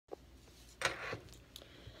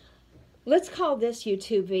Let's call this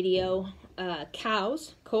YouTube video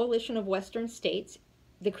Cows, Coalition of Western States,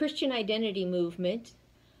 the Christian Identity Movement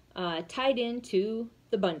tied into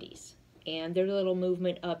the Bundys and their little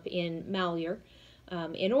movement up in Malheur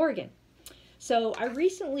in Oregon. So I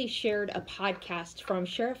recently shared a podcast from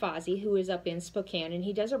Sheriff Ozzie, who is up in Spokane, and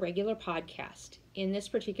he does a regular podcast. In this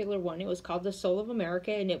particular one, it was called The Soul of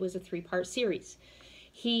America, and it was a 3-part series.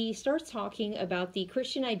 He starts talking about the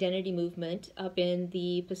Christian Identity Movement up in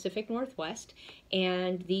the Pacific Northwest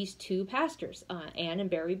and these two pastors, Ann and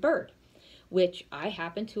Barry Bird, which I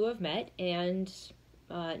happen to have met and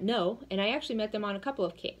know, and I actually met them on a couple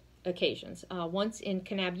of occasions. Once in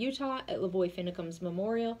Kanab, Utah at Lavoy Finnecum's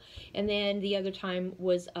Memorial, and then the other time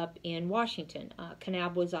was up in Washington.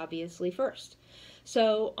 Kanab was obviously first.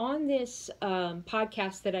 So on this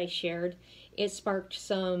podcast that I shared, it sparked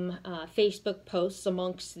some Facebook posts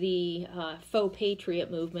amongst the faux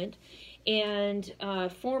patriot movement, and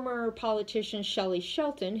former politician Shelley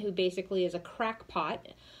Shelton, who basically is a crackpot,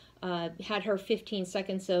 had her 15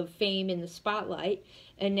 seconds of fame in the spotlight,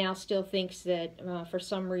 and now still thinks that for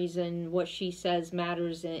some reason what she says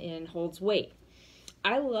matters and holds weight.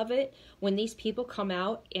 I love it when these people come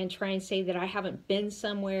out and try and say that I haven't been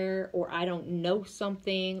somewhere, or I don't know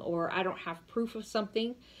something, or I don't have proof of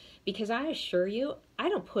something, because I assure you, I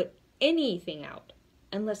don't put anything out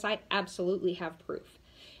unless I absolutely have proof.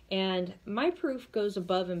 And my proof goes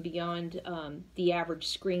above and beyond the average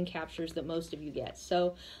screen captures that most of you get.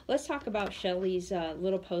 So let's talk about Shelley's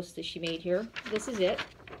little post that she made here. This is it.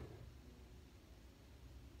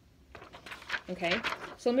 Okay,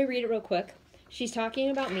 so let me read it real quick. She's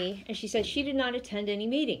talking about me, and she says she did not attend any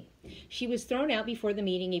meeting. She was thrown out before the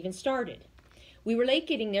meeting even started. We were late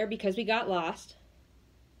getting there because we got lost.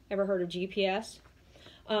 Ever heard of GPS?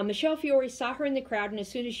 Michelle Fiore saw her in the crowd, and as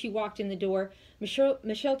soon as she walked in the door,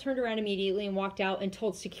 Michelle turned around immediately and walked out and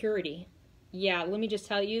told security. Yeah, let me just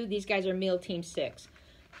tell you, these guys are MEAL Team 6.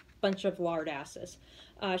 Bunch of lard asses.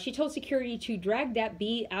 She told security to drag that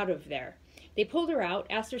bee out of there. They pulled her out,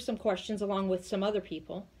 asked her some questions along with some other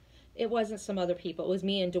people. It wasn't some other people. It was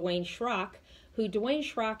me and Dwayne Schrock, who Dwayne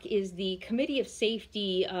Schrock is the Committee of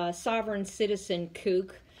Safety sovereign citizen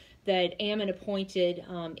kook that Ammon appointed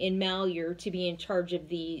in Malheur to be in charge of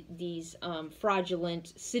these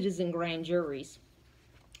fraudulent citizen grand juries.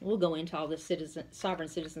 We'll go into all this sovereign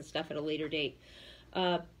citizen stuff at a later date.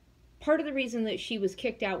 Part of the reason that she was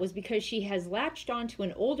kicked out was because she has latched onto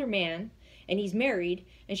an older man, and he's married,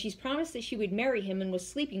 and she's promised that she would marry him and was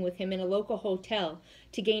sleeping with him in a local hotel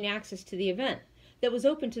to gain access to the event that was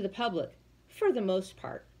open to the public, for the most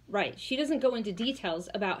part. Right, she doesn't go into details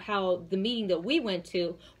about how the meeting that we went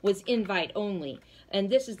to was invite only, and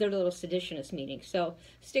this is their little seditionist meeting, so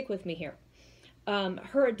stick with me here.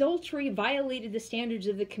 Her adultery violated the standards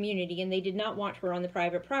of the community, and they did not want her on the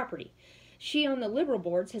private property. She, on the liberal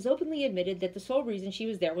boards, has openly admitted that the sole reason she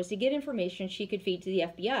was there was to get information she could feed to the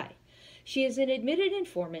FBI. She is an admitted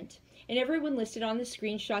informant, and everyone listed on the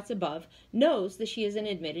screenshots above knows that she is an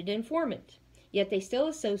admitted informant, yet they still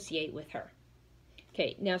associate with her.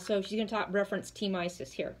 Okay, now so she's going to reference Team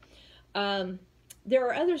ISIS here. There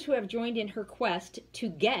are others who have joined in her quest to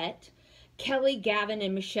get Kelly, Gavin,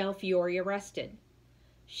 and Michelle Fiore arrested.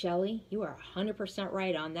 Shelley, you are 100%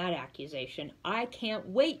 right on that accusation. I can't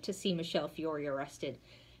wait to see Michelle Fiore arrested,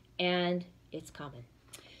 and it's coming.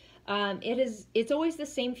 It's always the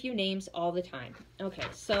same few names all the time. Okay,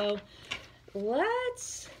 so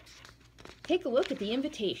let's take a look at the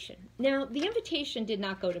invitation. Now, the invitation did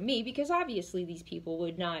not go to me because obviously these people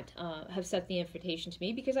would not have sent the invitation to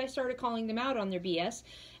me, because I started calling them out on their BS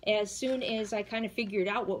as soon as I kind of figured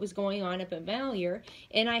out what was going on up in Malheur,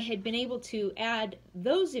 and I had been able to add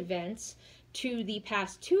those events to the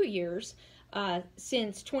past 2 years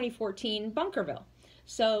since 2014 Bunkerville.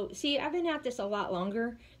 So, see, I've been at this a lot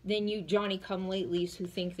longer than you Johnny-come-latelys who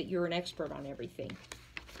think that you're an expert on everything.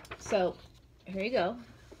 So, here you go.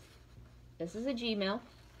 This is a Gmail.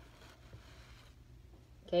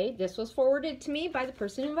 Okay, this was forwarded to me by the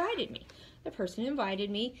person who invited me. The person who invited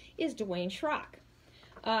me is Dwayne Schrock.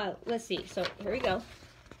 Let's see, so here we go.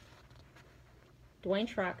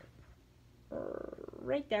 Dwayne Schrock.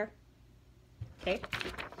 Right there. Okay.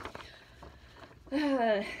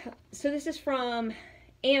 So this is from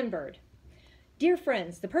Ann Bird. Dear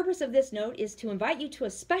friends, the purpose of this note is to invite you to a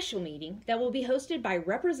special meeting that will be hosted by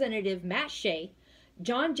Representative Matt Shea,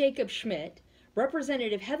 John Jacob Schmidt,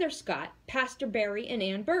 Representative Heather Scott, Pastor Barry, and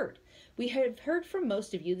Ann Bird. We have heard from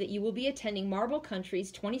most of you that you will be attending Marble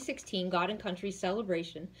Country's 2016 God and Country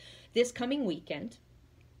celebration this coming weekend,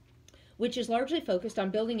 which is largely focused on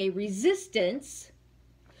building a resistance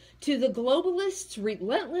to the globalists'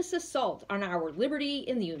 relentless assault on our liberty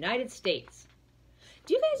in the United States.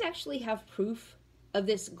 Do you guys actually have proof of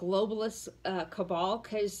this globalist cabal?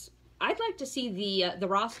 Because I'd like to see the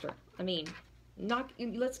roster. I mean,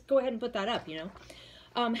 let's go ahead and put that up, you know.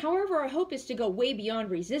 However, our hope is to go way beyond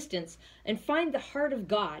resistance and find the heart of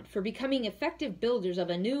God for becoming effective builders of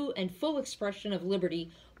a new and full expression of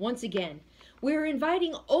liberty once again. We're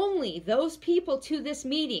inviting only those people to this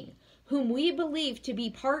meeting whom we believe to be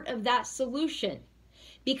part of that solution.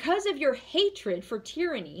 Because of your hatred for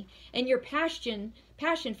tyranny and your passion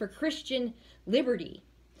for Christian liberty,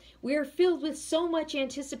 we are filled with so much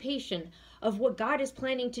anticipation of what God is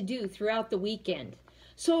planning to do throughout the weekend.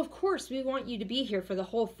 So of course we want you to be here for the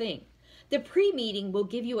whole thing. The pre-meeting will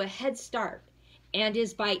give you a head start and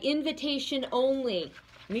is by invitation only.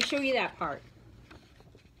 Let me show you that part.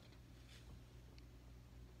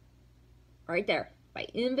 Right there, by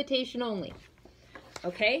invitation only.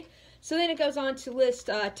 Okay, so then it goes on to list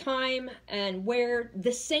time and where: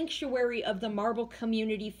 the sanctuary of the Marble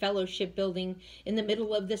Community Fellowship building in the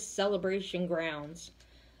middle of the celebration grounds.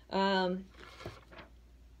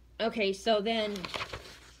 Okay, so then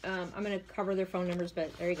I'm going to cover their phone numbers,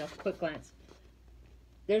 but there you go, quick glance.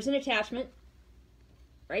 There's an attachment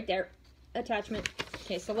right there, attachment.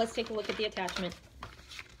 Okay, so let's take a look at the attachment.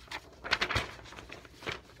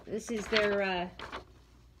 This is their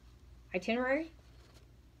itinerary.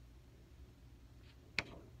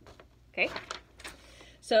 Okay,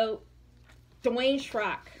 so Dwayne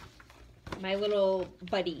Schrock, my little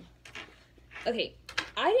buddy. Okay,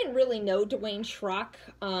 I didn't really know Dwayne Schrock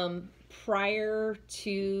prior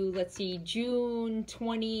to, let's see, June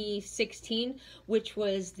 2016, which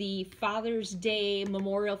was the Father's Day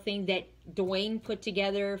memorial thing that Dwayne put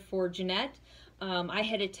together for Jeanette. I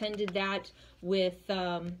had attended that with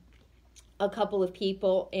a couple of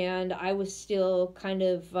people, and I was still kind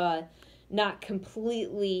of not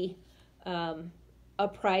completely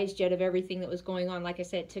apprised yet of everything that was going on. Like I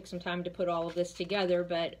said, it took some time to put all of this together,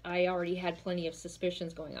 but I already had plenty of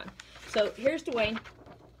suspicions going on. So here's Dwayne,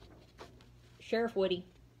 Sheriff Woody.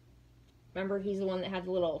 Remember, he's the one that had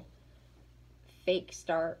the little fake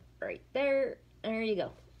star right there. There you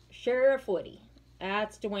go. Sheriff Woody.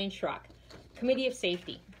 That's Dwayne Schrock. Committee of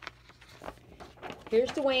Safety. Here's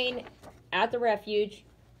Dwayne at the refuge,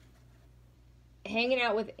 hanging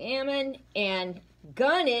out with Ammon and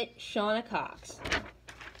Gun It, Shauna Cox.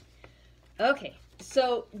 Okay,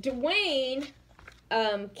 so Dwayne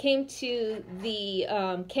came to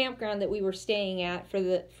the campground that we were staying at for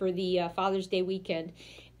the Father's Day weekend,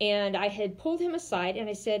 and I had pulled him aside and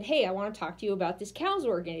I said, hey, I want to talk to you about this COWS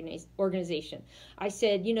organization. I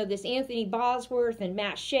said, you know, this Anthony Bosworth and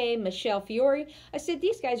Matt Shea, Michelle Fiore, I said,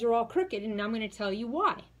 these guys are all crooked, and I'm going to tell you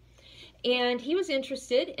why. And he was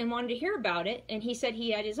interested and wanted to hear about it, and he said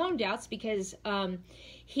he had his own doubts because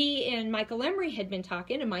he and Michael Emery had been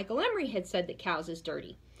talking, and Michael Emery had said that COWS is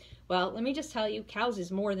dirty. Well, let me just tell you, COWS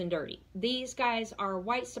is more than dirty. These guys are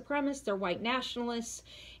white supremacists, they're white nationalists,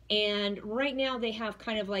 and right now they have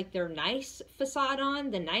kind of like their nice facade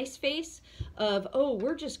on, the nice face of, oh,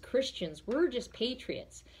 we're just Christians, we're just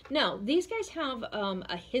patriots. No, these guys have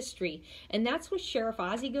a history, and that's what Sheriff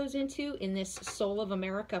Ozzy goes into in this Soul of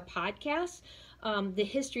America podcast, the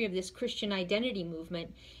history of this Christian identity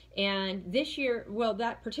movement. And this year, well,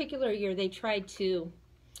 that particular year, they tried to,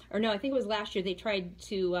 or no, I think it was last year, they tried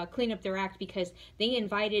to clean up their act because they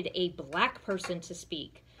invited a black person to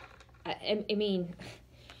speak. I mean,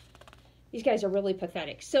 these guys are really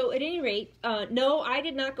pathetic. So at any rate, no, I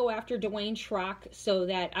did not go after Dwayne Schrock so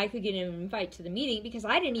that I could get an invite to the meeting, because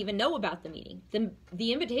I didn't even know about the meeting.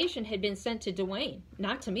 The invitation had been sent to Dwayne,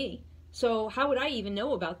 not to me. So how would I even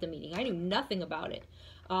know about the meeting? I knew nothing about it.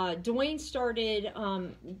 Dwayne started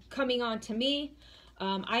coming on to me.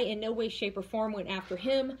 I in no way, shape, or form went after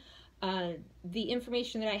him. The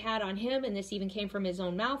information that I had on him, and this even came from his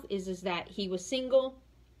own mouth, is that he was single.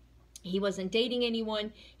 He wasn't dating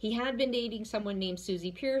anyone. He had been dating someone named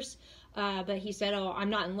Susie Pierce, but he said, oh, I'm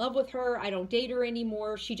not in love with her. I don't date her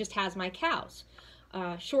anymore. She just has my cows.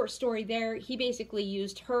 Short story there. He basically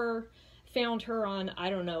used her, found her on, I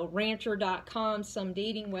don't know, rancher.com, some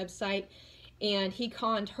dating website, and he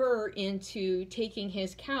conned her into taking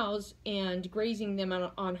his cows and grazing them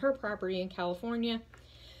on her property in California.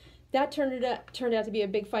 That turned out to be a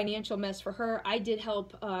big financial mess for her. I did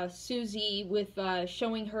help Susie with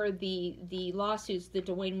showing her the lawsuits that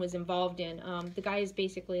Dwayne was involved in. The guy is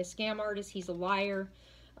basically a scam artist. He's a liar.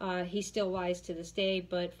 He still lies to this day,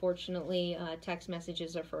 but fortunately, text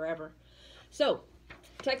messages are forever. So,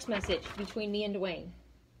 text message between me and Dwayne.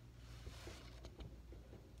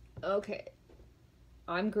 Okay.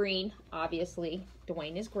 I'm green, obviously.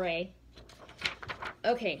 Dwayne is gray.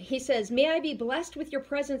 Okay, he says, may I be blessed with your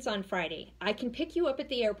presence on Friday? I can pick you up at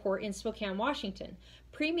the airport in Spokane, Washington.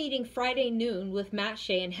 Pre-meeting Friday noon with Matt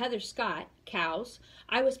Shea and Heather Scott, cows.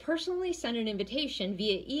 I was personally sent an invitation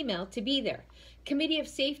via email to be there. Committee of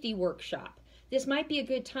Safety workshop. This might be a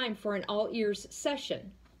good time for an all-ears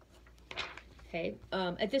session. Okay,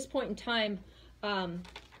 at this point in time,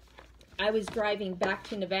 I was driving back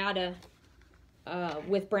to Nevada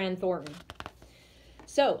with Bran Thornton.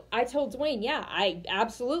 So I told Dwayne, yeah, I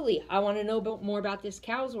want to know more about this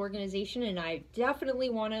cows organization, and I definitely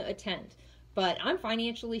want to attend. But I'm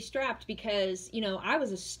financially strapped because, you know, I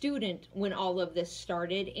was a student when all of this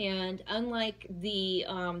started, and unlike the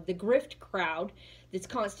grift crowd that's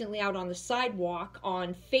constantly out on the sidewalk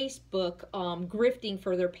on Facebook grifting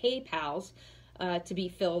for their PayPals to be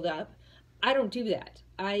filled up, I don't do that.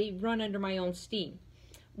 I run under my own steam.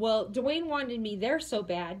 Well, Dwayne wanted me there so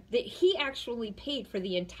bad that he actually paid for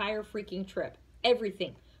the entire freaking trip.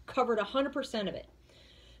 Everything. Covered 100% of it.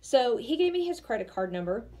 So he gave me his credit card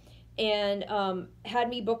number and had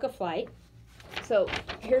me book a flight. So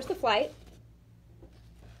here's the flight.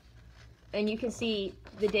 And you can see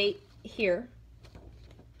the date here.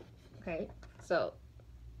 Okay, so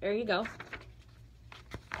there you go.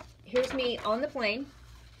 Here's me on the plane.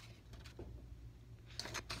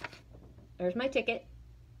 There's my ticket.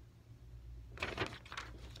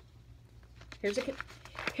 Here's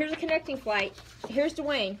a connecting flight. Here's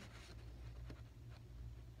Dwayne.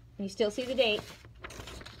 You still see the date.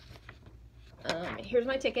 Here's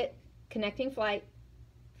my ticket. Connecting flight.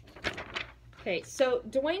 Okay, so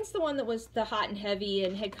Dwayne's the one that was the hot and heavy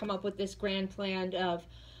and had come up with this grand plan of,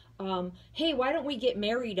 hey, why don't we get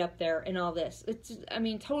married up there and all this? It's, I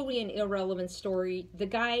mean, totally an irrelevant story. The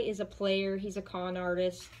guy is a player. He's a con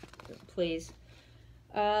artist. Please.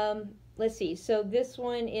 Let's see. So this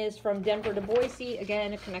one is from Denver to Boise.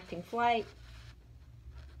 Again, a connecting flight.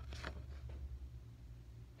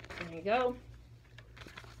 There you go.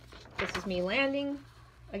 This is me landing.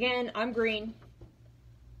 Again, I'm green.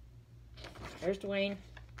 There's Dwayne.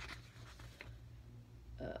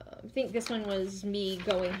 I think this one was me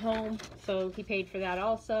going home, so he paid for that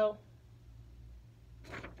also.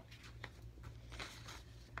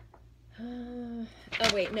 Oh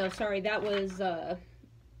wait, no, sorry, that was that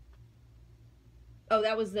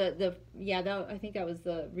was I think that was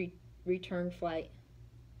the return flight.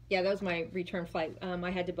 Yeah, that was my return flight.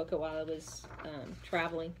 I had to book it while I was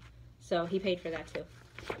traveling, so he paid for that too.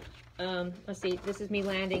 Let's see, this is me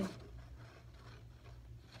landing.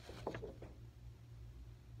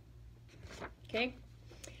 Okay,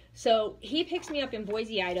 so he picks me up in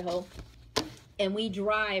Boise, Idaho, and we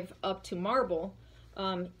drive up to Marble.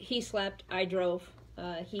 He slept, I drove.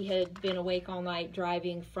 He had been awake all night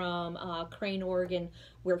driving from Crane, Oregon,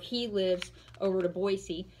 where he lives, over to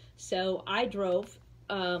Boise. So I drove.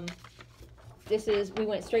 We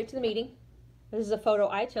went straight to the meeting. This is a photo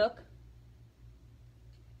I took.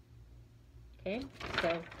 Okay,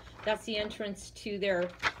 so that's the entrance to their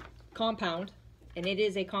compound, and it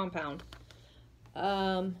is a compound.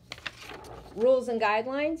 Rules and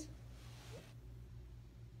guidelines.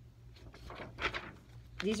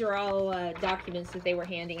 These are all documents that they were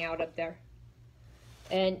handing out up there.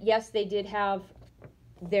 And yes, they did have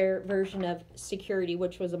their version of security,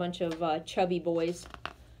 which was a bunch of chubby boys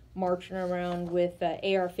marching around with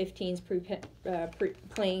AR-15s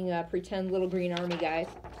playing pretend little green army guys.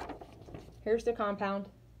 Here's the compound.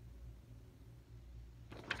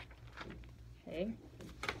 Okay.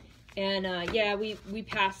 And yeah, we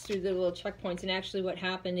passed through the little checkpoints, and actually what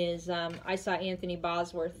happened is I saw Anthony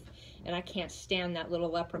Bosworth, and I can't stand that little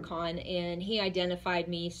leprechaun, and he identified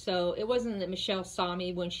me. So it wasn't that Michelle saw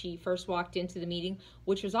me when she first walked into the meeting,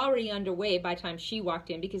 which was already underway by the time she walked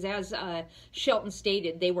in, because as Shelton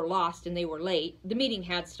stated, they were lost and they were late. The meeting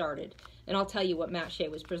had started, and I'll tell you what Matt Shea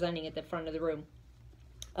was presenting at the front of the room.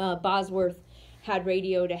 Bosworth had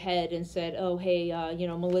radioed ahead and said, oh, hey, you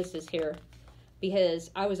know, Melissa's here. Because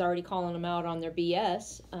I was already calling them out on their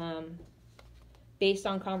BS based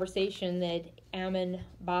on conversation that Ammon,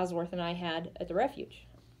 Bosworth, and I had at the refuge.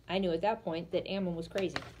 I knew at that point that Ammon was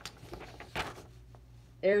crazy.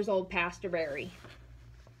 There's old Pastor Barry.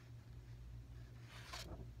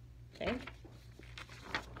 Okay.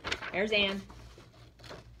 There's Ann.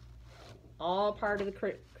 All part of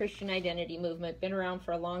the Christian identity movement. Been around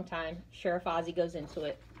for a long time. Sheriff Ozzie goes into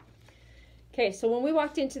it. Okay, so when we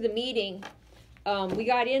walked into the meeting, we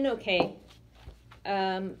got in okay.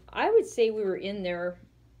 I would say we were in there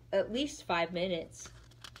at least 5 minutes.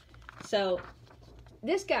 So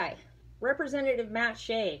this guy, Representative Matt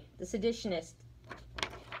Shea, the seditionist,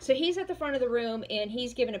 So he's at the front of the room, and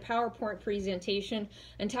he's given a PowerPoint presentation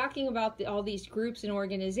and talking about all these groups and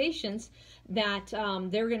organizations that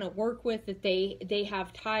they're going to work with, that they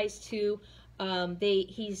have ties to.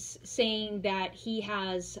 He's saying that he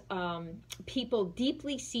has people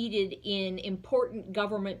deeply seated in important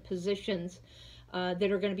government positions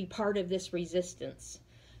that are going to be part of this resistance.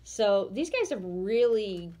 So these guys have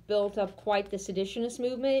really built up quite the seditionist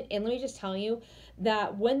movement. And let me just tell you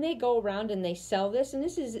that when they go around and they sell this, and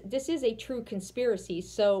this is a true conspiracy.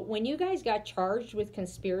 So when you guys got charged with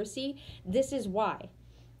conspiracy, this is why.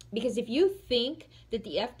 Because if you think that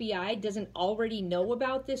the FBI doesn't already know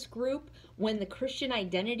about this group when the Christian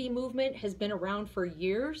identity movement has been around for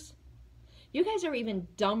years, you guys are even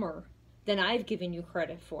dumber than I've given you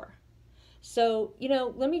credit for. So,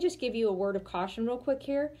 let me just give you a word of caution real quick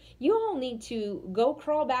here. You all need to go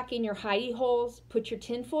crawl back in your hidey holes, put your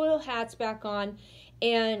tinfoil hats back on,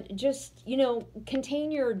 and just, contain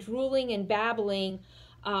your drooling and babbling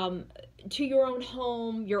to your own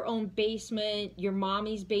home, your own basement, your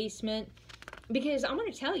mommy's basement. Because I'm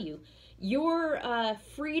going to tell you, your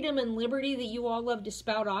freedom and liberty that you all love to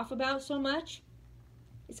spout off about so much,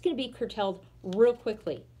 it's going to be curtailed real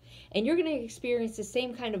quickly. And you're going to experience the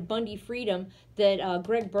same kind of Bundy freedom that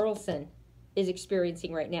Greg Burleson is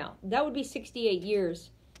experiencing right now. That would be 68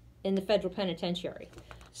 years in the federal penitentiary.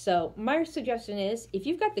 So my suggestion is, if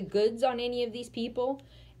you've got the goods on any of these people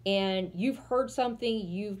and you've heard something,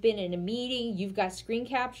 you've been in a meeting, you've got screen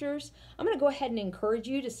captures, I'm going to go ahead and encourage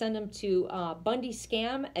you to send them to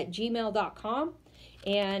bundyscam@gmail.com,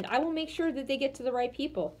 and I will make sure that they get to the right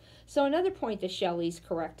people. So another point that Shelley's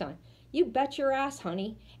correct on. You bet your ass,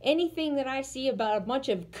 honey. Anything that I see about a bunch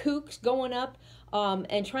of kooks going up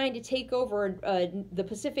and trying to take over the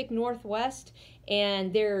Pacific Northwest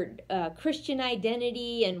and their Christian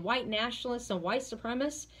identity and white nationalists and white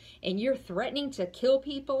supremacists, and you're threatening to kill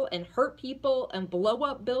people and hurt people and blow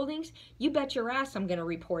up buildings, you bet your ass I'm going to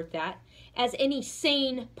report that, as any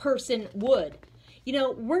sane person would.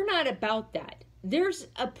 We're not about that. There's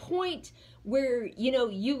a point where,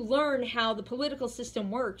 you learn how the political system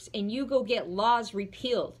works and you go get laws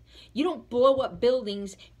repealed. You don't blow up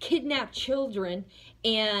buildings, kidnap children,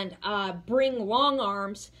 and bring long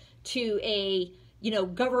arms to a,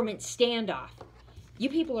 government standoff. You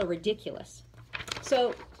people are ridiculous.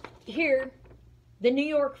 So here, the New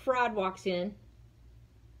York fraud walks in.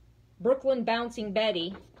 Brooklyn bouncing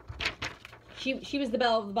Betty. She was the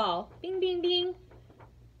belle of the ball. Bing, bing, bing.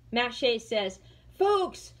 Mache says,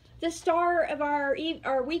 folks, the star of our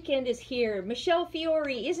weekend is here. Michelle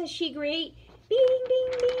Fiore, isn't she great? Bing,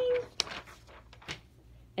 bing, bing.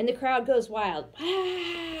 And the crowd goes wild.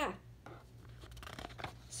 Ah!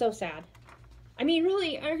 So sad. I mean,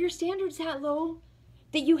 really, are your standards that low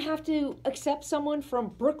that you have to accept someone from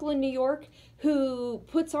Brooklyn, New York, who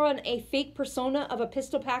puts on a fake persona of a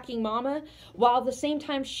pistol-packing mama, while at the same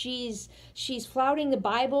time she's flouting the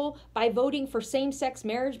Bible by voting for same-sex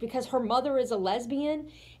marriage because her mother is a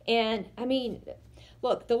lesbian? And, I mean,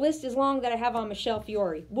 look, the list is long that I have on Michelle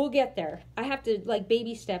Fiore. We'll get there. I have to,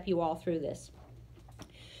 baby step you all through this.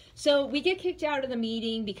 So we get kicked out of the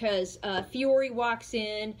meeting because Fiore walks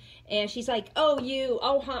in and she's like, you're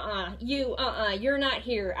not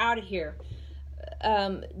here, out of here.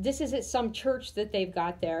 This is at some church that they've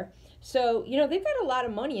got there. So, they've got a lot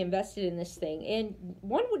of money invested in this thing. And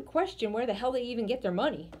one would question where the hell they even get their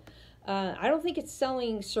money. I don't think it's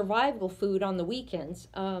selling survival food on the weekends.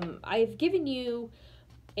 I've given you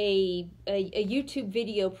a YouTube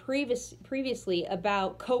video previously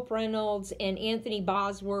about Cope Reynolds and Anthony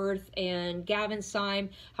Bosworth and Gavin Syme,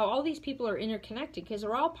 how all these people are interconnected because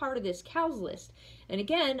they're all part of this cows list. And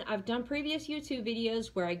again, I've done previous YouTube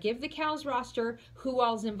videos where I give the cows roster who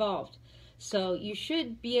all's involved. So you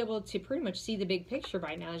should be able to pretty much see the big picture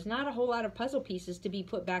by now. There's not a whole lot of puzzle pieces to be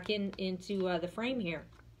put back into the frame here.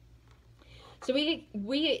 So we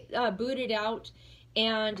get booted out.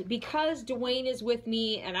 And because Dwayne is with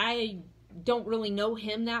me, and I don't really know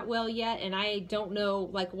him that well yet, and I don't know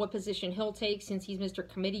what position he'll take since he's Mr.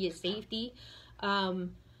 Committee of Safety, I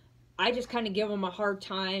just kind of give him a hard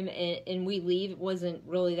time, and we leave. It wasn't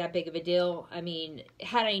really that big of a deal. I mean,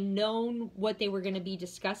 had I known what they were going to be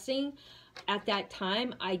discussing at that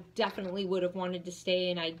time, I definitely would have wanted to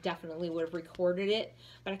stay, and I definitely would have recorded it.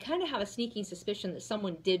 But I kind of have a sneaking suspicion that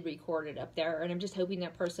someone did record it up there, and I'm just hoping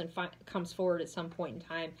that person comes forward at some point in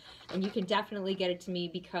time. And you can definitely get it to me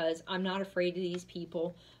because I'm not afraid of these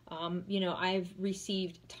people. I've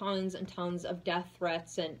received tons and tons of death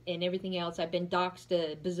threats and everything else. I've been doxxed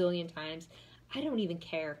a bazillion times. I don't even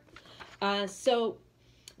care. So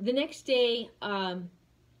the next day,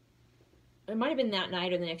 it might have been that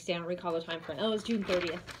night or the next day. I don't recall the time frame. Oh, it was June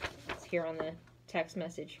 30th. It's here on the text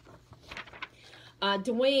message.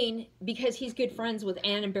 Dwayne, because he's good friends with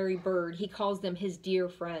Ann and Barry Bird, he calls them his dear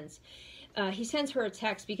friends. He sends her a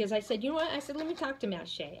text because I said, you know what? I said, let me talk to Matt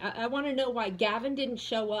Shea. I want to know why Gavin didn't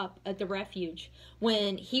show up at the refuge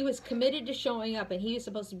when he was committed to showing up and he was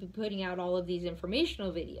supposed to be putting out all of these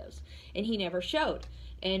informational videos, and he never showed.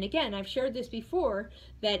 And again, I've shared this before,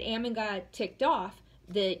 that Ammon got ticked off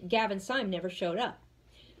that Gavin Syme never showed up.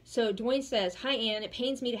 So Dwayne says, hi Ann, it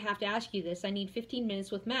pains me to have to ask you this. I need 15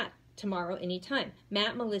 minutes with Matt tomorrow anytime.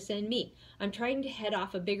 Matt, Melissa, and me. I'm trying to head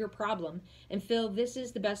off a bigger problem and feel this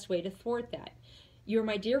is the best way to thwart that. You're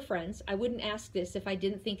my dear friends. I wouldn't ask this if I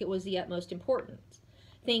didn't think it was the utmost importance.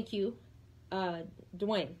 Thank you,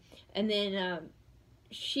 Dwayne. And then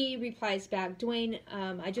she replies back, Dwayne,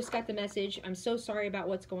 I just got the message. I'm so sorry about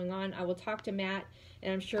what's going on. I will talk to Matt,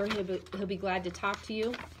 and I'm sure he'll be glad to talk to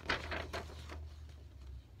you.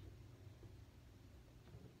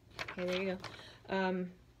 Okay, there you go.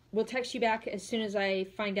 We'll text you back as soon as I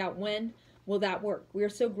find out when. Will that work? We are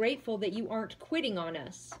so grateful that you aren't quitting on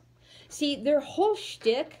us. See, their whole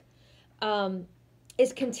shtick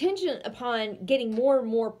is contingent upon getting more and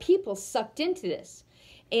more people sucked into this.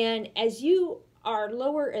 And as you are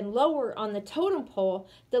lower and lower on the totem pole,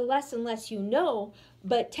 the less and less you know.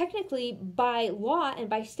 But technically, by law and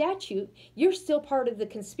by statute, you're still part of the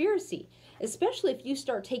conspiracy. Especially if you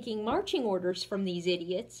start taking marching orders from these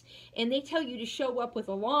idiots and they tell you to show up with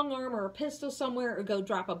a long arm or a pistol somewhere or go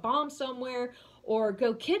drop a bomb somewhere or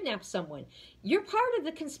go kidnap someone. You're part of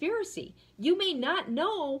the conspiracy. You may not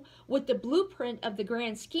know what the blueprint of the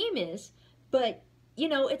grand scheme is, but, you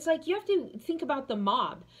know, it's like you have to think about the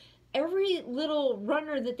mob. Every little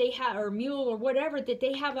runner that they have, or mule or whatever that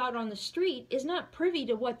they have out on the street is not privy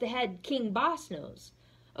to what the head king boss knows.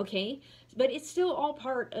 Okay? But it's still all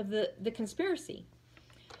part of the conspiracy.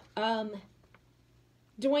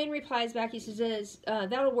 Dwayne replies back. He says,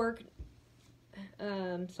 that'll work.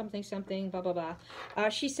 Something, blah, blah, blah.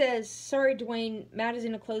 She says, sorry, Dwayne, Matt is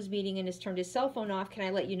in a closed meeting and has turned his cell phone off. Can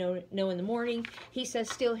I let you know in the morning? He says,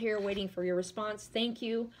 still here waiting for your response. Thank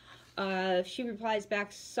you. She replies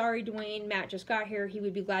back, sorry, Dwayne, Matt just got here. He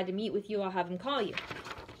would be glad to meet with you. I'll have him call you.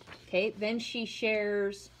 Okay, then she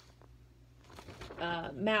shares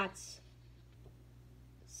Matt's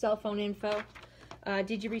cell phone info.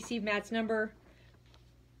 Did you receive Matt's number?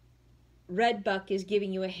 Redbuck is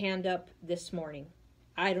giving you a hand up this morning.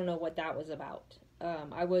 I don't know what that was about.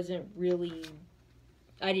 I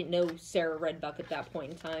didn't know Sarah Redbuck at that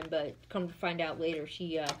point in time, but come to find out later,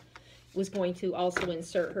 she was going to also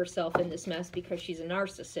insert herself in this mess because she's a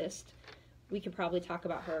narcissist. We could probably talk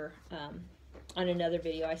about her on another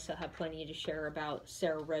video. I still have plenty to share about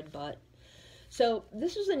Sarah Redbutt. So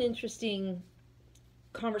this was an interesting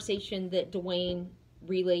conversation that Dwayne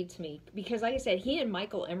relayed to me because, like I said, he and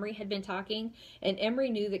Michael Emery had been talking, and Emery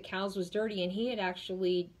knew that Cal's was dirty, and he had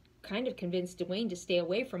actually kind of convinced Dwayne to stay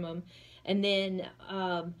away from him. And then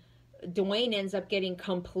Dwayne ends up getting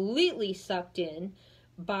completely sucked in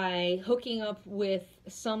by hooking up with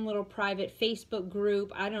some little private Facebook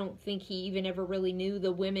group. I don't think he even ever really knew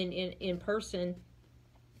the women in person.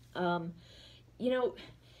 You know,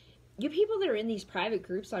 you people that are in these private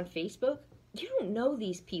groups on Facebook, you don't know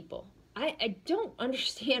these people. I don't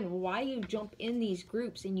understand why you jump in these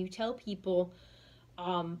groups and you tell people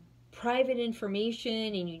private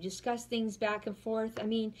information and you discuss things back and forth. I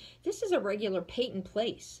mean, this is a regular Peyton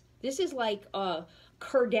place. This is like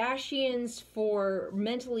Kardashians for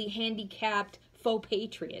mentally handicapped faux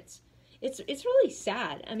patriots. It's really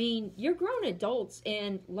sad. I mean, you're grown adults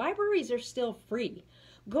and libraries are still free.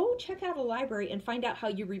 Go check out a library and find out how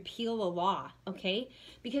you repeal a law, okay?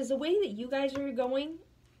 Because the way that you guys are going,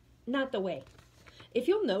 not the way. If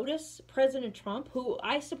you'll notice, President Trump, who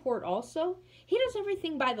I support also, he does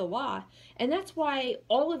everything by the law, and that's why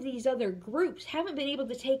all of these other groups haven't been able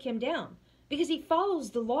to take him down, because he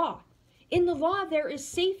follows the law. In the law, there is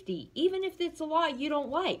safety, even if it's a law you don't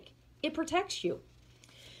like. It protects you.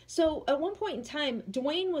 So at one point in time,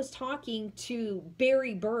 Dwayne was talking to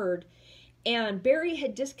Barry Bird, and Barry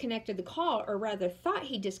had disconnected the call, or rather thought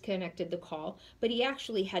he disconnected the call, but he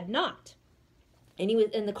actually had not. And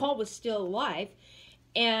the call was still live.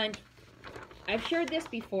 And I've shared this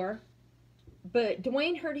before, but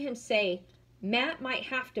Dwayne heard him say, Matt might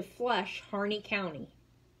have to flush Harney County.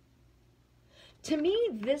 To me,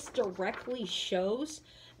 this directly shows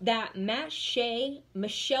that Matt Shea,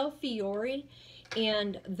 Michelle Fiore,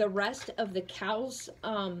 and the rest of the Cows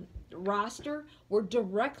roster were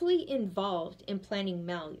directly involved in planning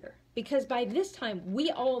Malheur. Because by this time,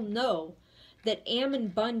 we all know that Ammon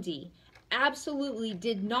Bundy absolutely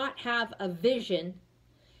did not have a vision,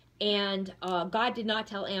 and God did not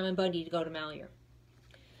tell Ammon Bundy to go to Malheur.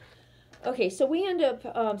 Okay, so we end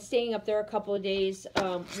up staying up there a couple of days.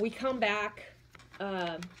 We come back.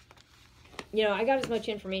 You know, I got as much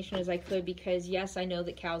information as I could because, yes, I know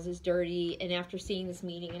that Cow's is dirty, and after seeing this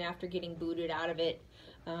meeting and after getting booted out of it,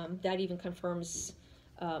 that even confirms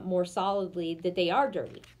more solidly that they are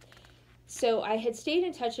dirty. So I had stayed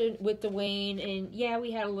in touch with Dwayne, and yeah,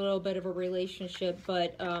 we had a little bit of a relationship,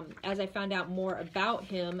 but as I found out more about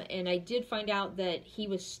him, and I did find out that he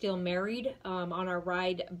was still married on our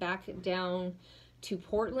ride back down to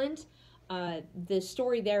Portland. The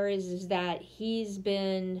story there is that he's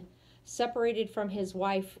been separated from his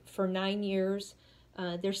wife for 9 years.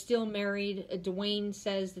 They're still married. Dwayne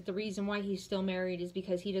says that the reason why he's still married is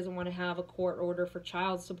because he doesn't want to have a court order for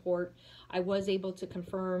child support. I was able to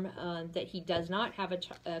confirm that he does not have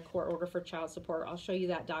a court order for child support. I'll show you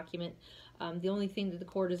that document. The only thing that the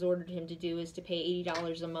court has ordered him to do is to pay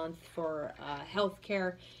 $80 a month for health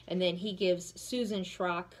care, and then he gives Susan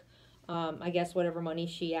Schrock, I guess, whatever money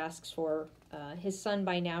she asks for. His son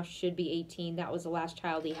by now should be 18. That was the last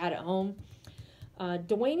child he had at home.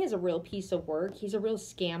 Dwayne is a real piece of work. He's a real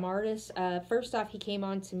scam artist. First off, he came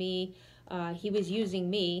on to me. He was using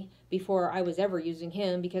me before I was ever using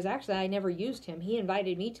him, because actually I never used him. He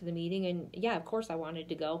invited me to the meeting, and yeah, of course I wanted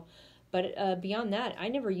to go. But beyond that, I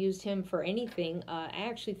never used him for anything. I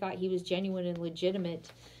actually thought he was genuine and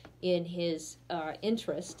legitimate in his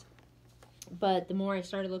interest. But the more I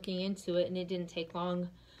started looking into it, and it didn't take long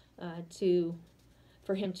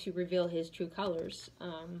for him to reveal his true colors.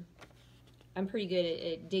 I'm pretty good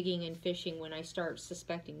at digging and fishing when I start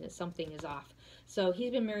suspecting that something is off. So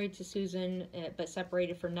he's been married to Susan, but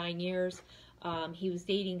separated for 9 years. He was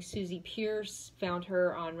dating Susie Pierce, found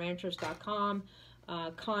her on ranchers.com,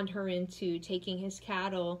 conned her into taking his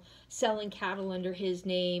cattle, selling cattle under his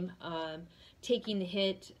name, taking the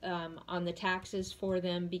hit on the taxes for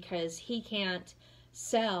them because he can't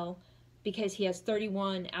sell because he has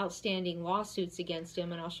 31 outstanding lawsuits against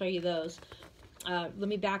him, and I'll show you those. Let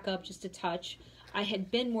me back up just a touch. I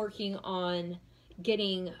had been working on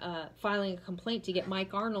filing a complaint to get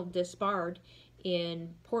Mike Arnold disbarred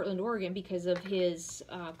in Portland, Oregon because of his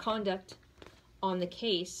conduct on the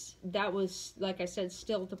case. That was, like I said,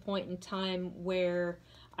 still at the point in time where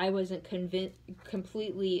I wasn't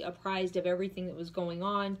completely apprised of everything that was going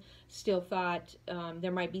on. Still thought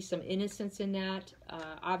there might be some innocence in that.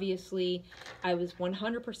 Obviously, I was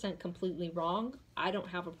 100% completely wrong. I don't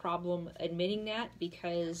have a problem admitting that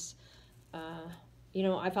because, you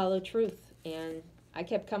know, I follow truth. And I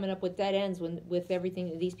kept coming up with dead ends with everything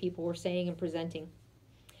that these people were saying and presenting.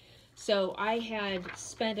 So I had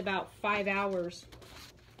spent about 5 hours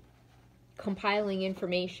compiling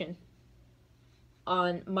information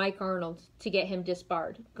on Mike Arnold to get him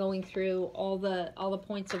disbarred, going through all the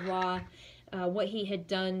points of law, what he had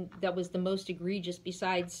done that was the most egregious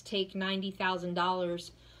besides take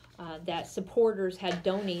 $90,000 that supporters had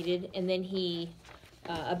donated, and then he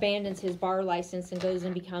abandons his bar license and goes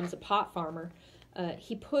and becomes a pot farmer.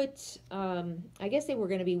 He put, I guess they were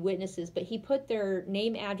going to be witnesses, but he put their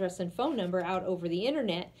name, address, and phone number out over the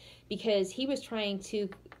internet because he was trying to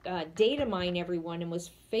data mine everyone and was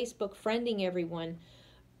Facebook friending everyone,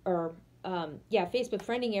 Facebook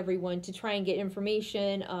friending everyone to try and get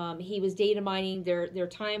information. He was data mining their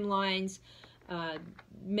timelines.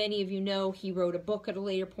 Many of you know he wrote a book at a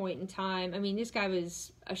later point in time. I mean, this guy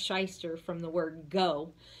was a shyster from the word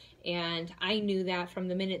go, and I knew that from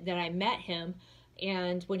the minute that I met him.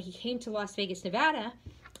 And when he came to Las Vegas, Nevada,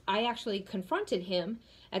 I actually confronted him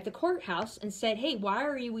at the courthouse and said, hey, why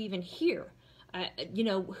are you even here? You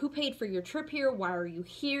know, who paid for your trip here? Why are you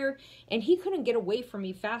here? And he couldn't get away from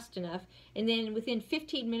me fast enough. And then within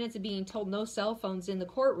 15 minutes of being told no cell phones in the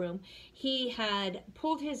courtroom, he had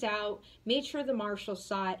pulled his out, made sure the marshal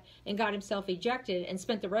saw it, and got himself ejected and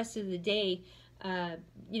spent the rest of the day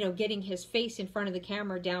getting his face in front of the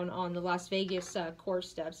camera down on the Las Vegas court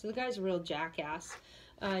steps. So the guy's a real jackass.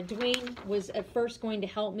 Dwayne was at first going to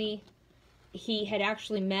help me. He had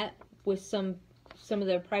actually met with some of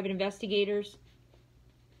the private investigators,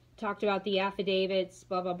 talked about the affidavits,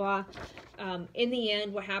 blah, blah, blah. In the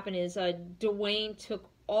end, what happened is Dwayne took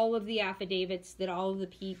all of the affidavits that all of the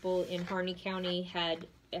people in Harney County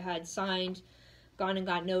had signed, gone and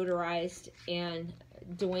got notarized, and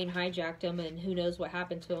Dwayne hijacked them, and who knows what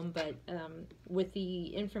happened to him. But with the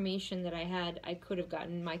information that I had, I could have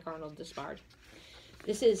gotten Mike Arnold disbarred.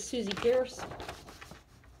 This is Susie Pierce.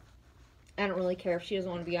 I don't really care if she doesn't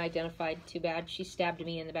want to be identified. Too bad. She stabbed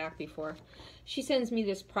me in the back before. She sends me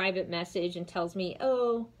this private message and tells me,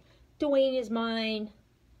 oh, Dwayne is mine.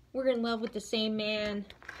 We're in love with the same man.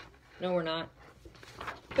 No, we're not.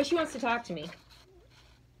 But she wants to talk to me.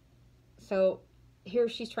 So here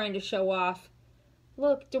she's trying to show off.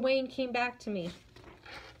 Look, Dwayne came back to me.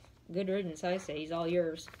 Good riddance, I say. He's all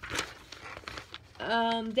yours.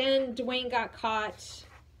 Then Dwayne got caught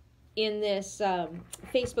in this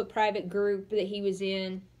Facebook private group that he was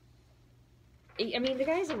in. I mean, the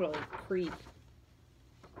guy's a real creep.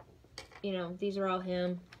 You know, these are all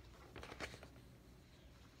him.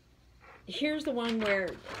 Here's the one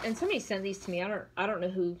where, and somebody sent these to me. I don't know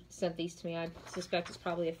who sent these to me. I suspect it's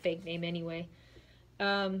probably a fake name anyway.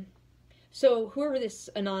 So whoever this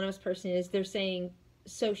anonymous person is, they're saying,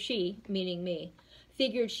 so she, meaning me,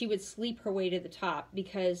 figured she would sleep her way to the top,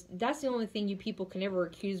 because that's the only thing you people can ever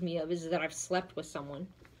accuse me of, is that I've slept with someone.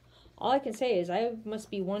 All I can say is I must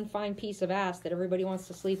be one fine piece of ass that everybody wants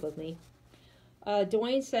to sleep with me.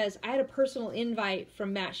 Dwayne says, I had a personal invite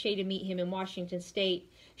from Matt Shea to meet him in Washington State.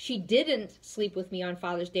 She didn't sleep with me on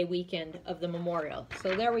Father's Day weekend of the memorial.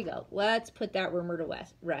 So there we go. Let's put that rumor to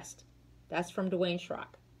rest. That's from Dwayne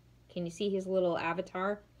Schrock. Can you see his little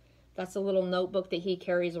avatar? That's a little notebook that he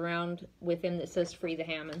carries around with him that says Free the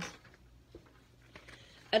Hammonds.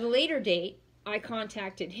 At a later date, I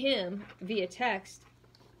contacted him via text,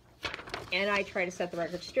 and I tried to set the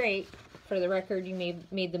record straight. For the record, you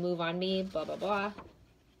made the move on me, blah, blah, blah.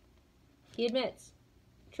 He admits.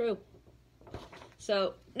 True.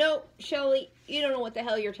 So, no, Shelly, you don't know what the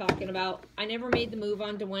hell you're talking about. I never made the move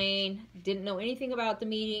on Dwayne. Didn't know anything about the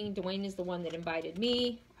meeting. Dwayne is the one that invited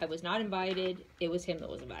me. I was not invited. It was him that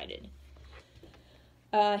was invited.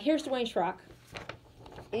 Here's Dwayne Schrock.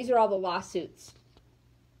 These are all the lawsuits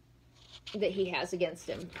that he has against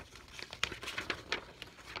him.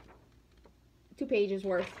 2 pages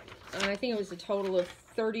worth. I think it was a total of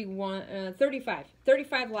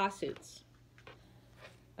 35 lawsuits.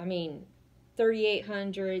 I mean,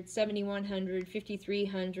 3,800, 7,100,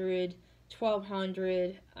 5,300,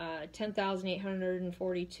 1,200,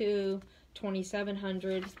 10,842,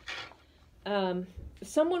 2,700.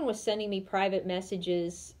 Someone was sending me private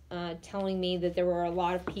messages telling me that there were a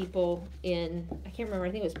lot of people in, I can't remember,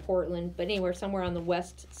 I think it was Portland, but anywhere, somewhere on the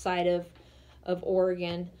west side of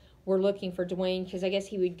Oregon, were looking for Dwayne, because I guess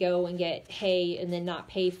he would go and get hay and then not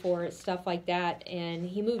pay for it, stuff like that. And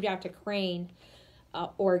he moved out to Crane,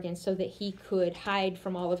 Oregon, so that he could hide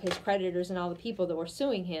from all of his creditors and all the people that were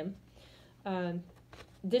suing him.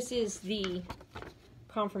 This is the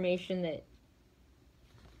confirmation that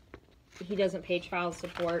he doesn't pay child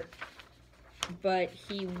support, but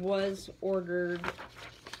he was ordered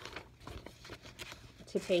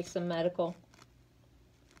to pay some medical.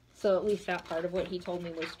 So at least that part of what he told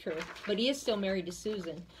me was true. But he is still married to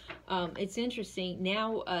Susan. It's interesting.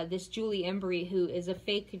 Now this Julie Embry, who is a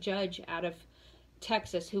fake judge out of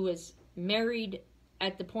Texas, who was married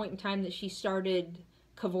at the point in time that she started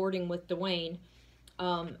cavorting with Dwayne.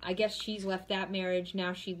 I guess she's left that marriage.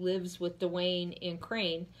 Now she lives with Dwayne in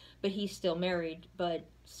Crane, but he's still married. But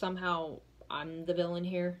somehow I'm the villain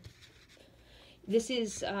here. This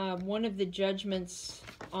is one of the judgments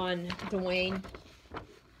on Dwayne.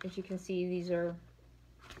 As you can see, these are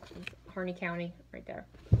Harney County right there.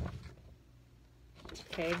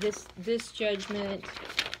 Okay, this judgment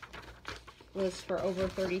was for over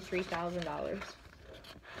 $33,000.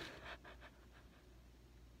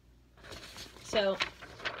 So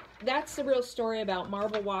that's the real story about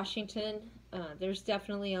Marble, Washington. There's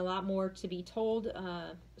definitely a lot more to be told,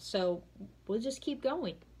 so we'll just keep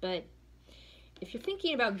going. But if you're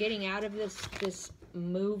thinking about getting out of this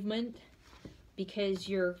movement, because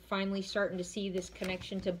you're finally starting to see this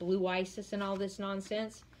connection to blue ISIS and all this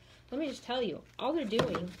nonsense, let me just tell you, all they're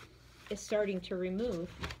doing is starting to remove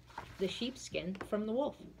the sheepskin from the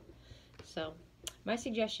wolf. So my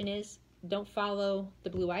suggestion is, don't follow the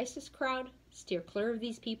blue ISIS crowd. Steer clear of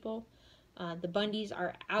these people. The Bundys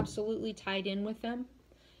are absolutely tied in with them,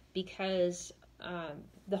 because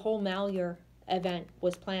the whole Malheur event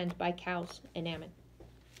was planned by Cows and Ammon.